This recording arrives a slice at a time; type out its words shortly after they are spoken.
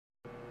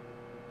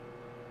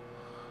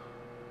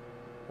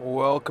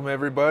Welcome,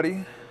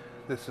 everybody.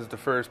 This is the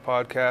first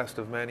podcast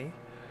of many.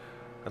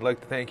 I'd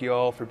like to thank you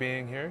all for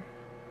being here.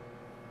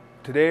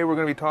 Today, we're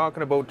going to be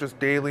talking about just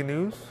daily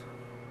news.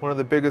 One of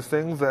the biggest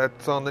things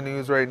that's on the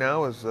news right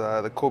now is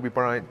the Koby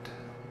Bryant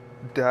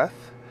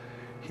death.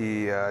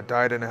 He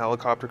died in a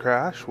helicopter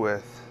crash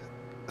with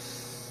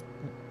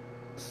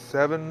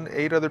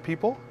 8 other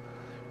people,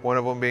 one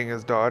of them being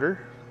his daughter.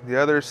 The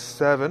other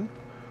 7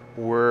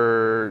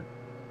 were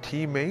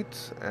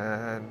teammates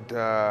and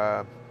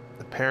the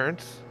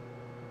parents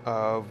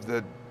of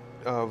the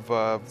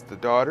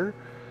daughter.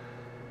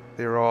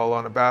 They were all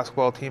on a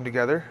basketball team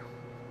together.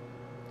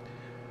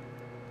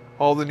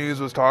 All the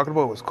news was talking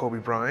about was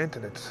Koby Bryant,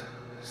 and it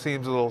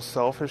seems a little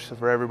selfish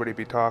for everybody to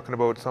be talking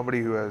about somebody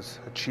who has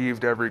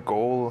achieved every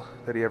goal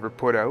that he ever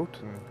put out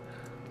and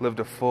lived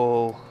a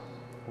full,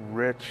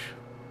 rich,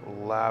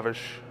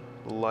 lavish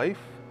life.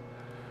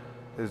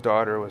 His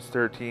daughter was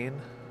 13,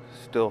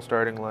 still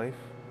starting life,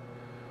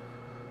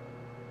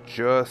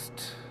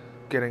 just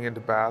getting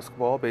into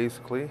basketball,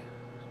 basically,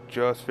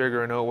 just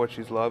figuring out what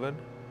she's loving,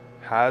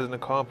 hasn't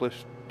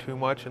accomplished too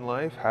much in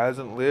life,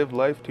 hasn't lived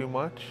life too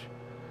much.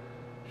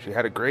 She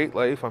had a great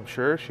life, I'm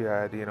sure. She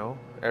had,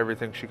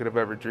 everything she could have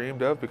ever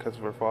dreamed of because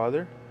of her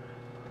father.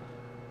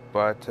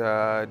 But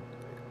it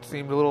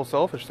seemed a little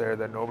selfish there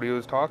that nobody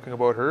was talking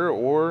about her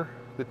or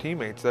the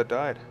teammates that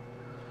died.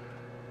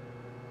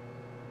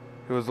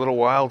 It was a little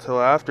while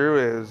till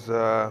after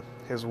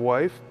his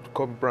wife,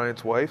 Koby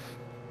Bryant's wife,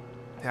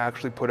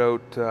 actually put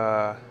out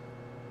a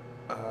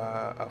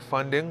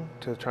funding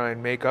to try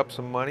and make up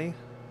some money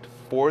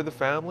for the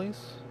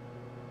families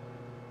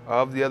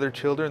of the other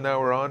children that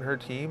were on her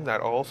team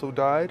that also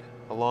died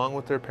along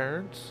with their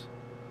parents.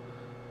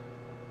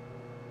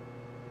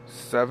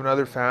 7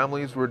 other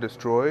families were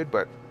destroyed,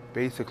 but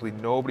basically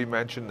nobody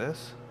mentioned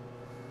this.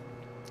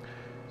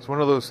 It's one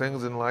of those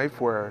things in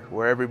life where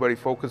everybody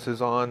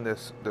focuses on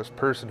this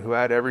person who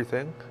had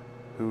everything,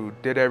 who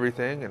did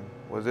everything and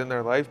was in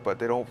their life, but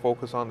they don't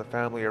focus on the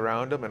family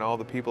around them and all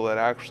the people that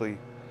actually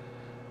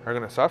are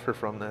going to suffer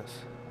from this.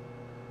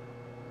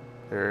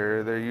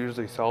 They're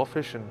usually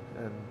selfish and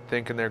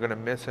thinking they're going to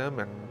miss him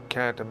and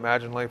can't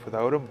imagine life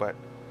without him, but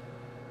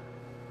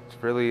it's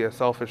really a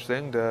selfish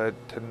thing to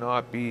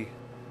not be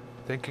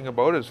thinking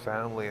about his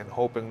family and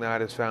hoping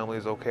that his family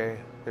is okay.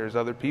 There's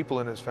other people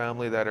in his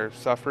family that are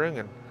suffering,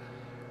 and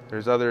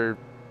there's other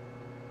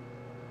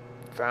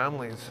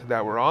families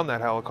that were on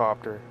that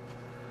helicopter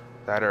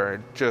that are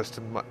in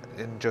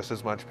just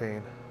as much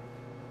pain.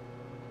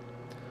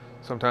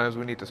 Sometimes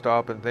we need to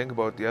stop and think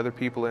about the other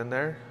people in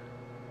there.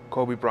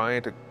 Koby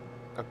Bryant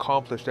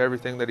accomplished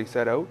everything that he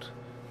set out.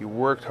 He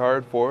worked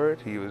hard for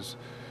it. He was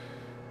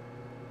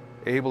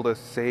able to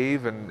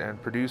save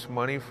and produce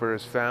money for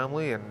his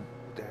family and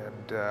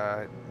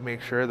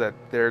make sure that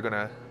they're going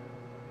to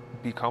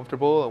be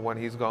comfortable when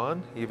he's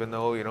gone, even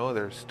though,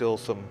 there's still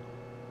some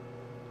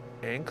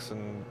angst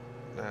and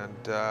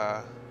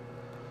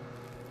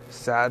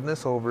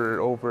sadness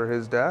over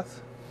his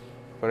death.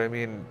 But I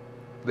mean,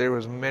 there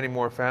was many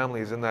more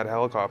families in that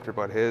helicopter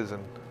but his,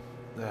 and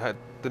the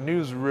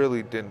news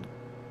really didn't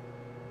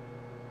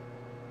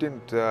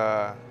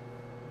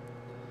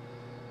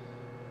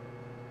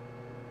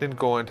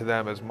go into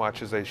them as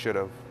much as they should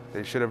have.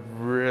 They should have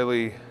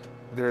really.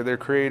 They're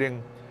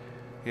creating,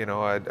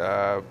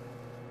 a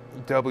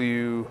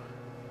WBA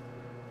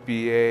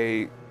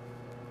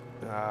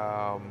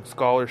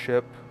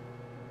scholarship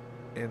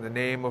in the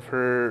name of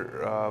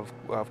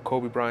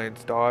Koby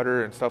Bryant's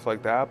daughter and stuff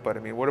like that. But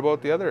I mean, what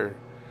about the other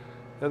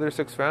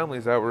 6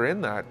 families that were in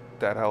that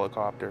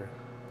helicopter?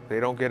 They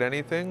don't get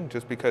anything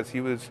just because she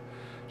was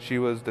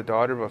the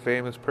daughter of a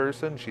famous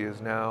person. She is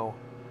now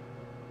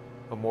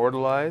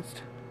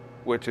immortalized,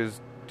 which is,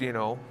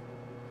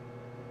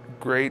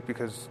 great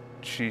because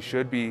she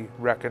should be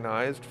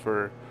recognized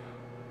for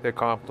the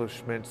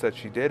accomplishments that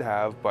she did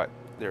have, but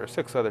there are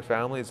 6 other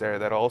families there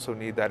that also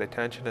need that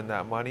attention and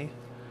that money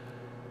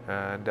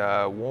and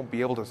won't be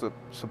able to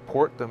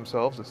support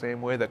themselves the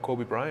same way that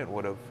Koby Bryant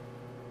would have.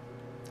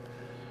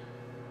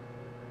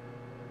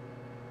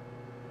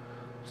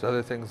 There's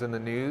other things in the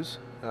news.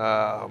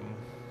 Gun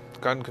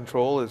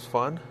control is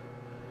fun.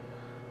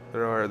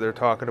 They're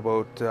talking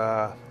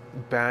about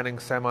banning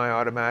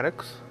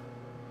semi-automatics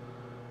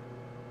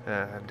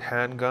and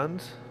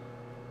handguns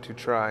to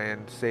try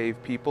and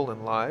save people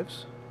and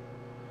lives.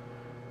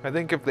 I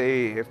think if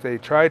they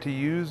try to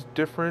use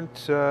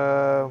different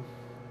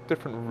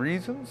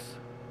reasons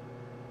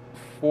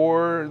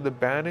for the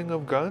banning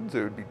of guns,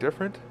 it would be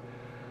different.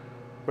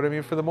 But I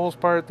mean, for the most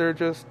part, they're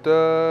just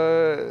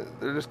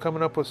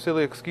coming up with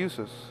silly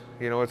excuses.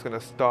 It's going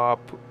to stop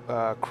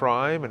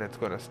crime, and it's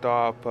going to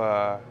stop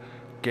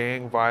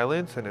gang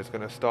violence, and it's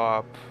going to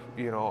stop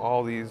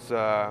all these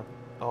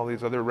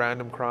other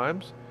random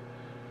crimes.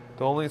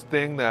 The only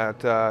thing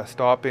that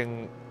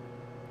stopping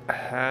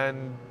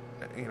handgun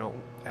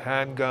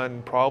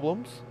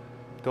problems,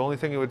 the only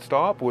thing it would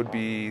stop would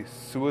be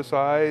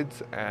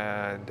suicides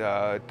and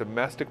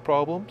domestic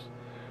problems.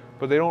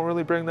 But they don't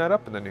really bring that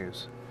up in the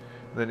news.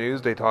 In the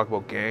news, they talk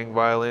about gang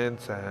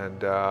violence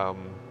and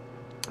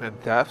and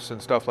thefts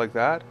and stuff like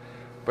that.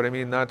 But I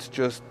mean, that's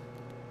just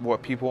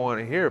what people want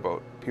to hear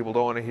about. People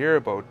don't want to hear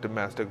about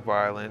domestic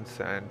violence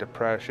and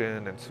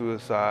depression and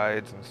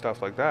suicides and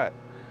stuff like that.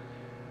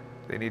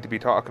 They need to be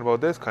talking about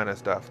this kind of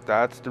stuff.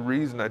 That's the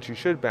reason that you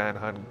should ban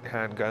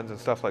handguns and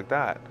stuff like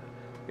that.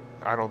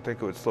 I don't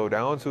think it would slow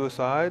down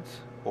suicides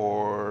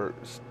or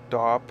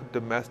stop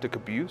domestic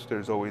abuse.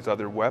 There's always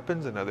other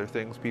weapons and other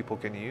things people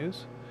can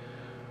use.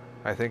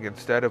 I think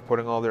instead of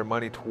putting all their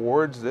money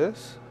towards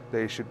this,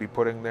 they should be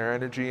putting their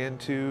energy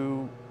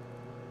into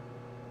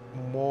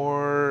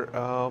more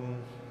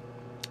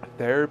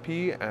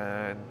therapy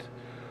and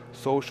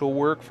social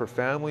work for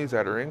families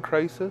that are in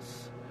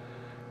crisis.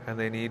 And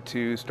they need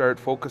to start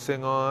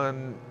focusing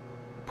on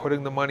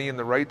putting the money in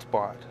the right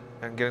spot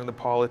and getting the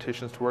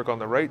politicians to work on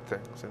the right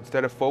things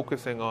instead of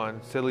focusing on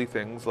silly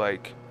things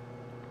like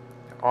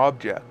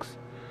objects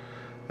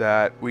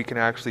that we can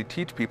actually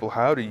teach people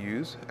how to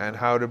use and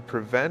how to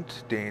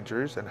prevent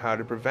dangers and how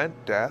to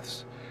prevent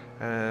deaths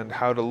and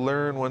how to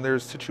learn when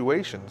there's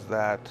situations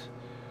that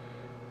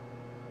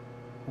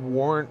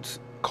warrant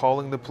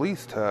calling the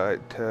police to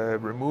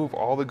remove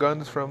all the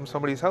guns from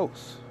somebody's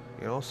house.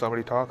 You know,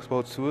 somebody talks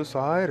about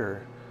suicide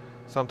or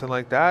something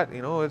like that,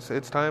 you know,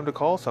 it's time to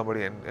call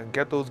somebody and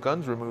get those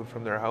guns removed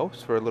from their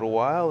house for a little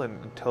while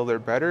and until they're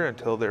better,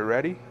 until they're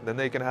ready, then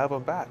they can have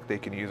them back. They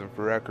can use them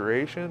for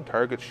recreation,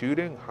 target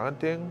shooting,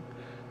 hunting,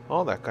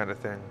 all that kind of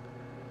thing.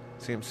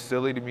 Seems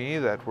silly to me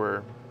that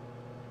we're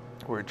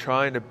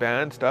trying to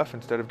ban stuff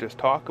instead of just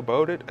talk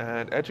about it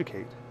and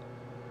educate.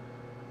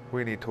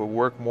 We need to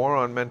work more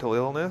on mental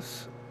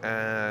illness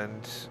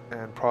and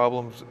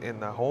problems in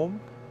the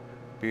home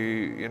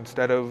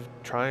instead of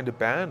trying to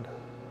ban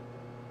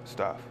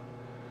stuff.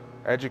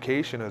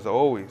 Education is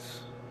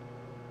always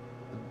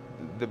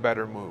the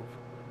better move.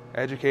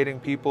 Educating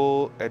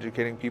people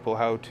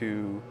how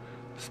to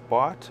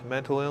spot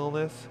mental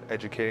illness,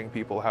 educating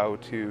people how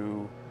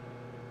to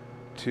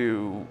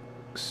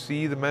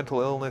see the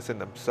mental illness in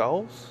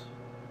themselves,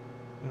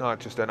 not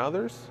just in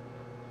others.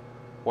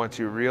 Once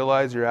you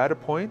realize you're at a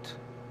point,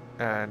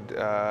 and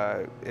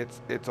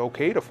it's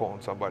okay to phone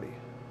somebody,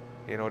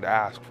 you know, to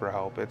ask for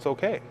help. It's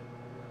okay.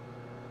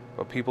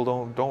 But people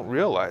don't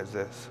realize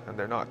this, and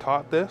they're not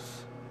taught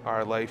this.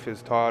 Our life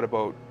is taught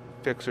about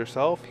fix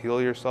yourself,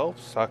 heal yourself,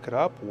 suck it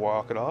up,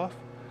 walk it off.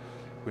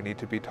 We need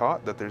to be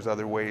taught that there's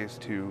other ways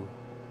to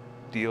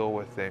deal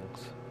with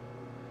things.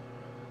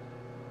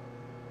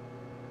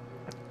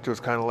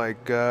 Just kind of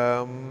like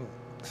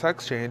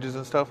sex changes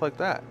and stuff like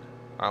that.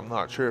 I'm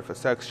not sure if a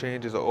sex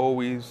change is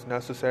always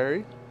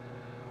necessary.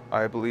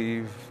 I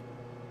believe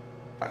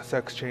a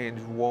sex change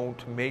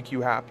won't make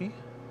you happy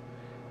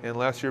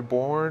unless you're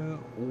born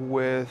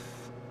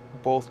with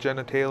both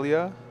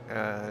genitalia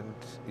and,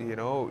 you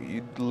know,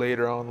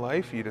 later on in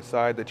life you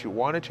decide that you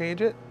want to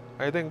change it.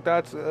 I think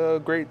that's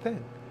a great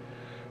thing.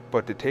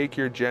 But to take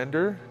your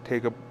gender,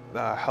 take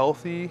a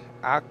healthy,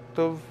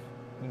 active,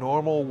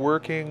 normal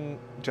working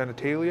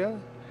genitalia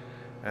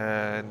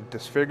and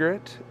disfigure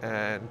it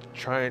and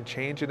try and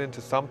change it into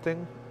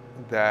something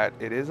that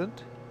it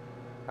isn't,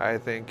 I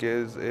think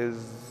is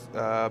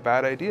a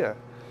bad idea.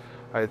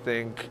 I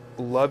think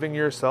loving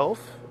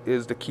yourself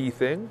is the key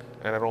thing,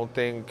 and I don't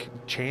think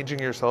changing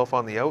yourself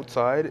on the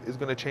outside is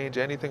going to change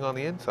anything on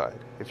the inside.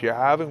 If you're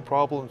having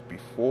problems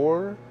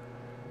before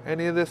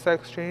any of this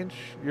sex change,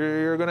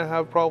 you're going to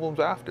have problems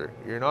after.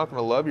 You're not going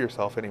to love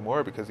yourself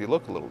anymore because you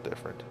look a little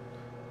different,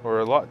 or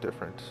a lot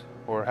different,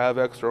 or have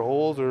extra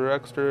holes or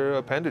extra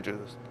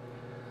appendages.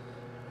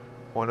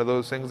 One of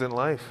those things in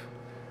life.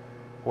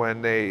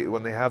 When they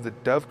have the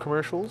Dove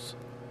commercials,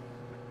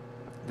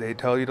 they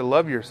tell you to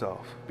love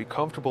yourself, be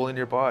comfortable in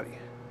your body.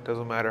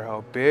 Doesn't matter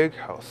how big,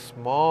 how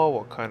small,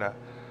 what kind of,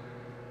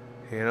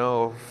 you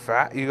know,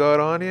 fat you got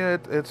on you,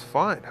 it's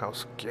fine. How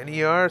skinny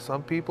you are,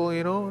 some people,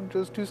 you know,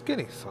 just too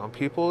skinny. Some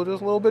people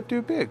just a little bit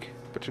too big.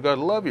 But you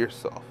gotta love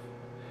yourself.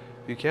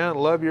 If you can't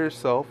love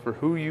yourself for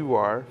who you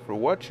are, for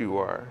what you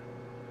are,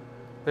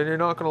 then you're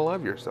not gonna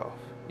love yourself.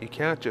 You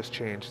can't just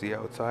change the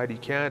outside. You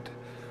can't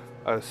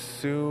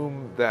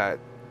assume that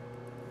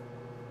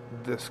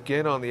the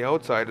skin on the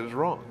outside is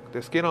wrong.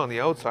 The skin on the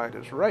outside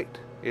is right.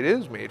 It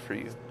is made for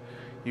you.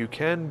 You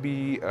can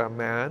be a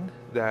man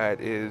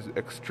that is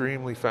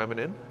extremely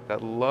feminine,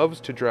 that loves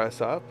to dress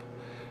up,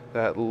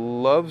 that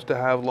loves to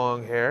have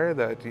long hair,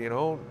 that, you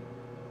know,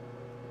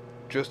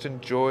 just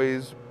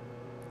enjoys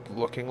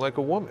looking like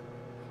a woman.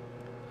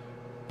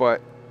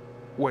 But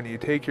when you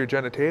take your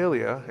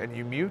genitalia and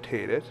you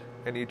mutate it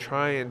and you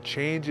try and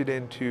change it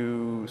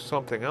into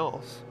something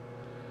else,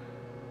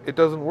 it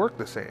doesn't work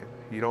the same.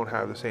 You don't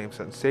have the same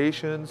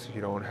sensations,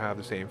 you don't have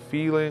the same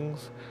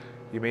feelings,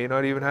 you may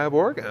not even have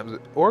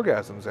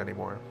orgasms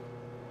anymore.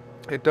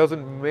 It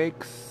doesn't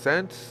make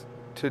sense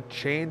to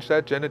change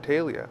that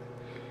genitalia.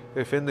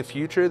 If in the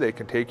future they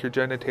can take your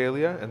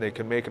genitalia and they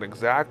can make an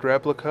exact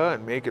replica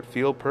and make it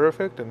feel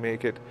perfect and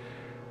make it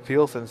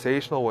feel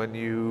sensational when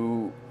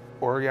you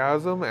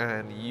orgasm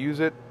and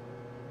use it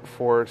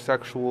for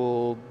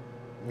sexual,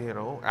 you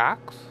know,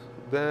 acts,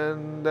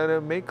 then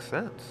it makes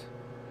sense.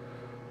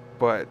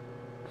 But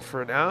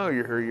For now,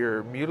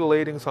 you're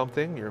mutilating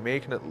something. You're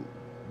making it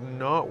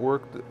not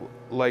work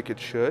like it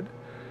should.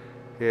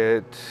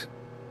 It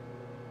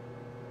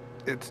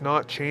it's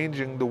not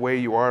changing the way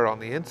you are on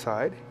the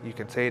inside. You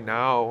can say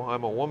now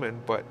I'm a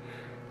woman, but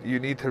you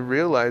need to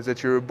realize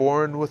that you were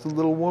born with a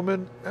little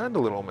woman and a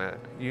little man.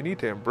 You need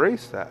to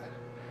embrace that.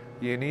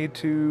 You need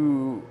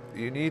to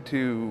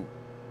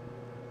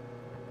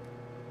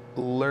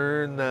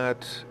learn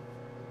that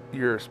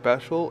you're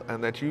special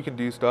and that you can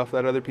do stuff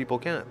that other people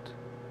can't.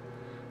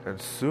 And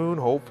soon,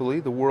 hopefully,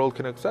 the world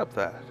can accept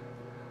that.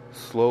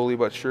 Slowly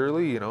but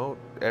surely,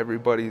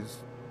 everybody's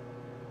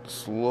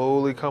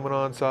slowly coming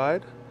on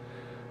side.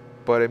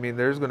 But I mean,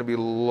 there's going to be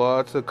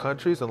lots of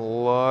countries and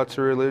lots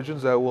of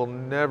religions that will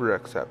never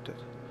accept it.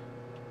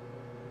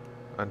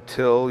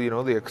 Until,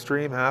 the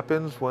extreme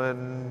happens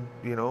when,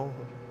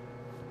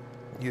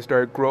 you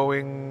start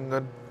growing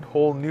a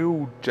whole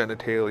new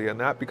genitalia and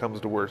that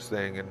becomes the worst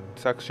thing and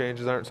sex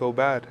changes aren't so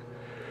bad.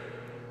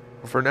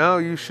 For now,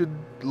 you should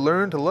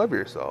learn to love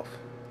yourself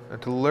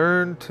and to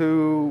learn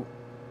to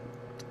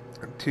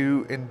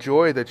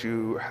enjoy that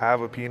you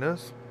have a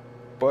penis,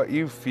 but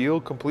you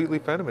feel completely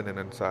feminine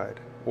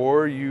inside.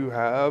 Or you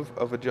have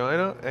a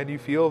vagina and you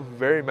feel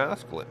very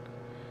masculine.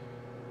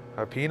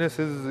 A penis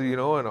is, an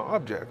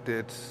object.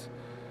 It's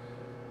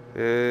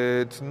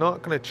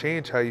not going to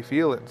change how you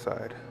feel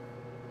inside.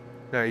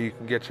 Now, you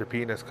can get your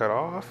penis cut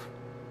off,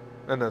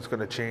 and that's going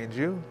to change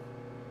you,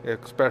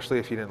 especially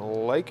if you didn't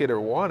like it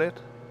or want it.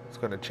 It's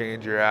going to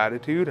change your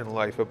attitude and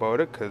life about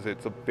it, because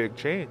it's a big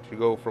change. You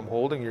go from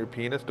holding your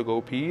penis to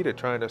go pee to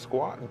trying to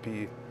squat and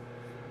pee.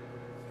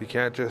 You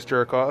can't just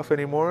jerk off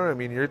anymore. I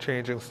mean, you're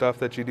changing stuff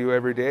that you do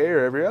every day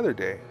or every other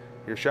day.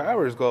 Your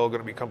shower is all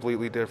going to be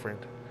completely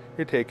different.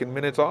 You're taking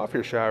minutes off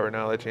your shower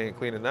now that you ain't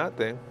cleaning that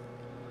thing.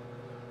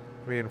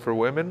 I mean, for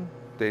women,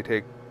 they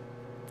take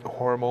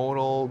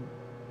hormonal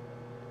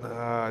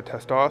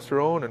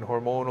testosterone and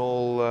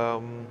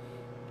hormonal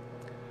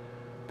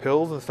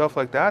pills and stuff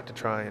like that to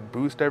try and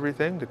boost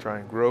everything, to try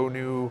and grow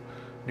new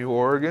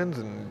organs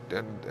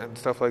and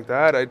stuff like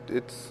that.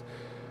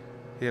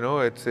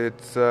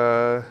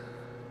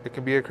 It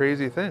can be a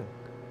crazy thing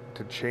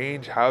to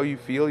change how you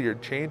feel. You're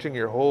changing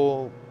your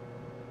whole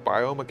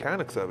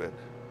biomechanics of it.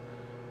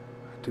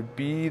 To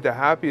be the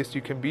happiest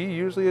you can be,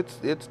 usually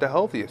it's the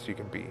healthiest you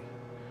can be.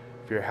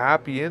 If you're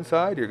happy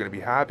inside, you're going to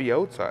be happy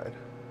outside.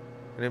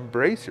 And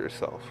embrace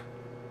yourself.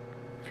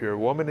 If you're a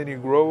woman and you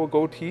grow a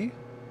goatee,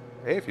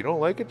 hey, if you don't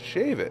like it,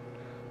 shave it.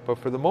 But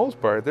for the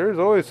most part, there's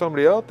always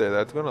somebody out there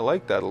that's going to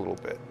like that a little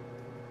bit.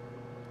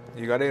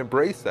 You got to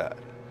embrace that.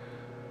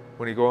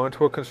 When you go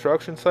onto a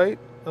construction site,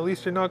 at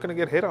least you're not going to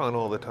get hit on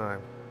all the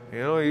time. You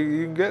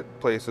can get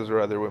places where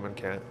other women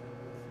can't.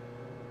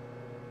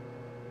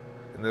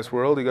 In this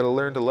world, you got to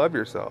learn to love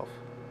yourself.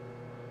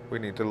 We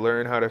need to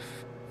learn how to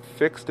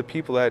fix the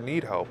people that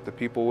need help, the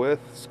people with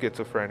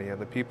schizophrenia,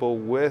 the people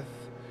with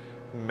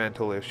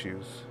mental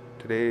issues.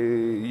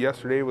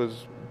 Yesterday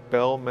was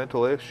Bell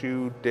Mental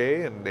Issue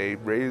Day, and they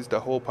raised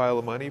a whole pile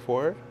of money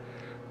for it.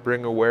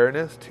 Bring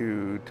awareness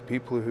to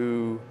people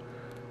who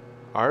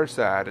are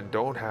sad and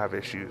don't have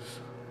issues,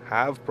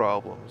 have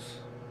problems,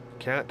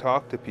 can't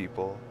talk to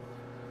people.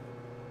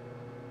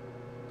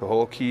 The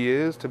whole key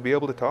is to be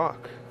able to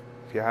talk.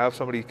 If you have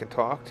somebody you can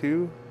talk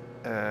to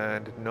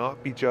and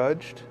not be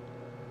judged,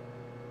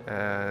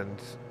 and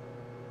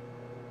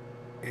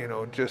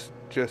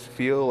just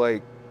feel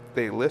like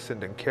they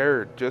listened and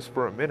cared just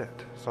for a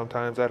minute,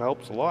 sometimes that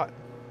helps a lot.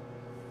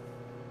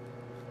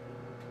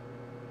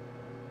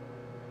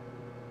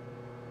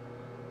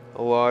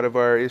 A lot of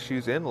our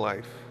issues in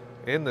life,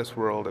 in this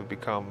world, have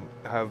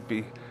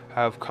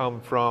come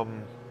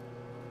from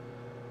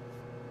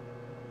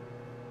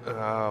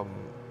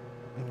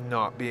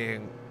not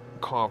being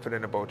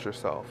confident about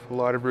yourself. A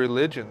lot of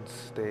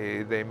religions,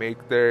 they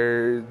make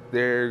the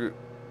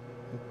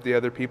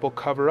other people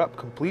cover up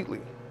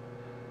completely.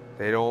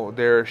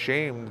 They're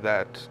ashamed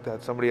that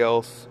somebody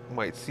else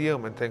might see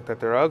them and think that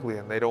they're ugly,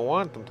 and they don't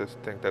want them to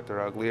think that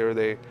they're ugly, or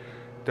they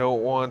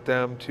don't want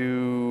them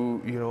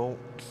to,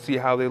 see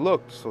how they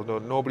look, so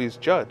nobody's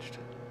judged.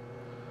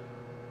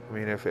 I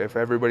mean, if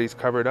everybody's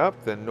covered up,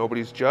 then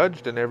nobody's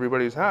judged and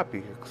everybody's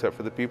happy, except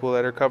for the people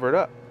that are covered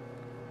up.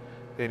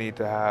 They need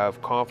to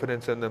have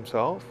confidence in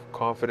themselves,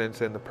 confidence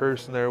in the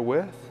person they're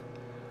with.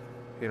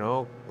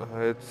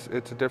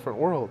 It's a different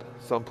world.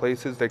 Some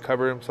places they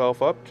cover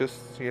themselves up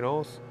just,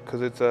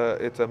 because it's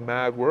a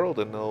mad world,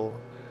 and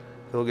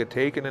they'll get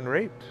taken and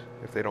raped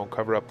if they don't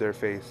cover up their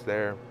face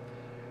there.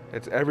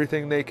 It's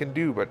everything they can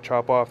do but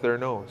chop off their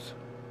nose.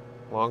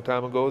 A long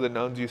time ago, the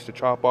nuns used to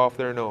chop off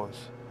their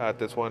nose. At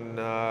this one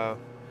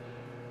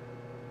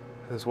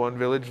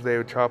village, they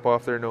would chop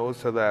off their nose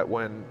so that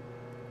when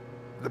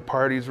the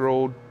parties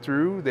rolled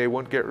through, they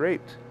wouldn't get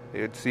raped.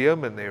 They would see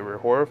them and they were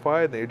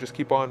horrified, and they would just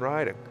keep on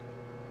riding.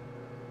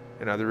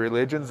 In other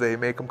religions, they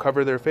make them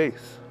cover their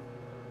face.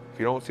 If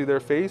you don't see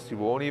their face, you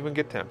won't even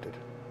get tempted.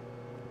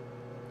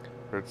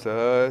 It's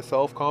a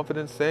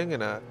self-confidence thing,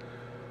 and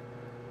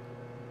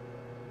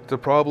it's a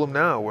problem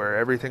now where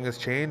everything has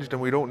changed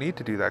and we don't need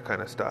to do that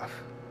kind of stuff.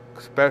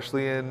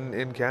 especially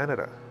in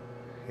Canada.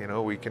 You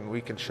know, we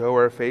can show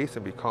our face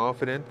and be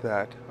confident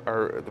that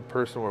the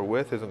person we're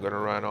with isn't going to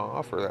run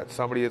off, or that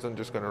somebody isn't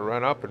just going to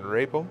run up and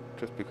rape them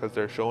just because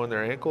they're showing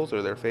their ankles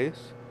or their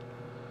face.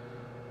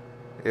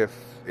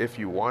 If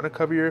you want to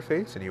cover your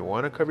face and you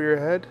want to cover your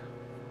head,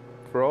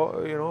 for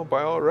all,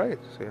 by all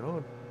rights,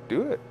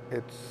 do it.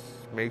 It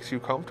makes you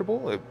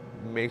comfortable. It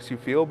makes you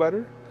feel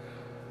better.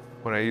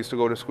 When I used to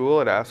go to school,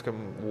 I'd ask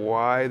them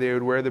why they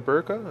would wear the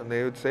burqa, and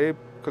they would say,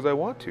 because I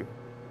want to.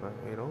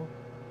 You know,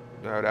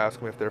 I would ask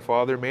them if their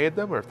father made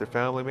them or if their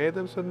family made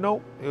them. So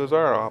no, it was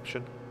our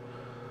option.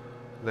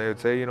 And they would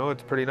say,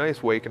 it's pretty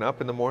nice waking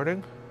up in the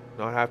morning,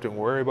 not having to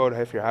worry about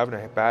if you're having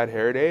a bad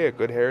hair day, a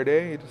good hair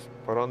day. You just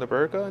put on the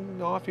burqa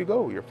and off you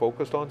go. You're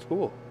focused on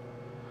school.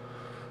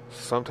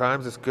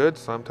 Sometimes it's good,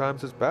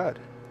 sometimes it's bad.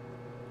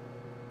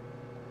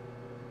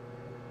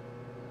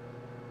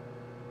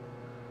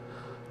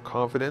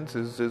 Confidence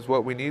is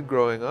what we need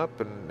growing up,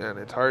 and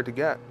it's hard to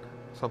get.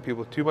 Some people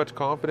with too much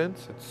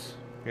confidence,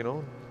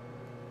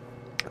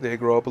 they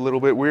grow up a little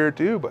bit weird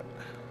too, but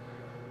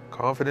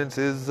confidence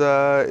is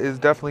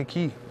definitely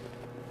key.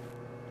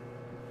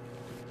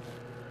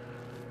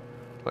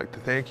 I'd like to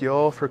thank you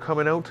all for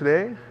coming out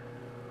today.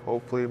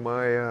 Hopefully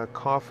my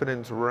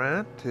confidence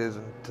rant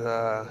isn't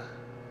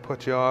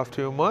put you off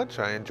too much.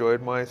 I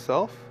enjoyed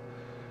myself.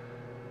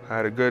 I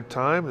had a good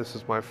time. This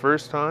is my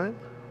first time.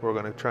 We're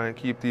going to try and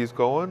keep these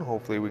going.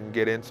 Hopefully we can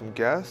get in some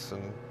guests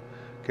and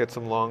get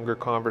some longer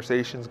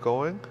conversations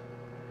going.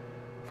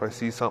 If I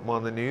see something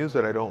on the news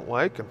that I don't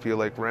like and feel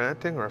like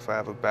ranting, or if I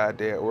have a bad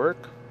day at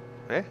work,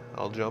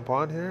 I'll jump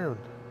on here and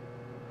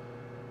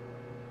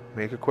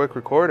make a quick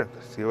recording.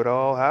 See what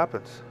all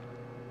happens.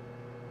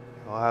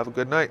 I'll have a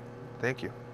good night. Thank you.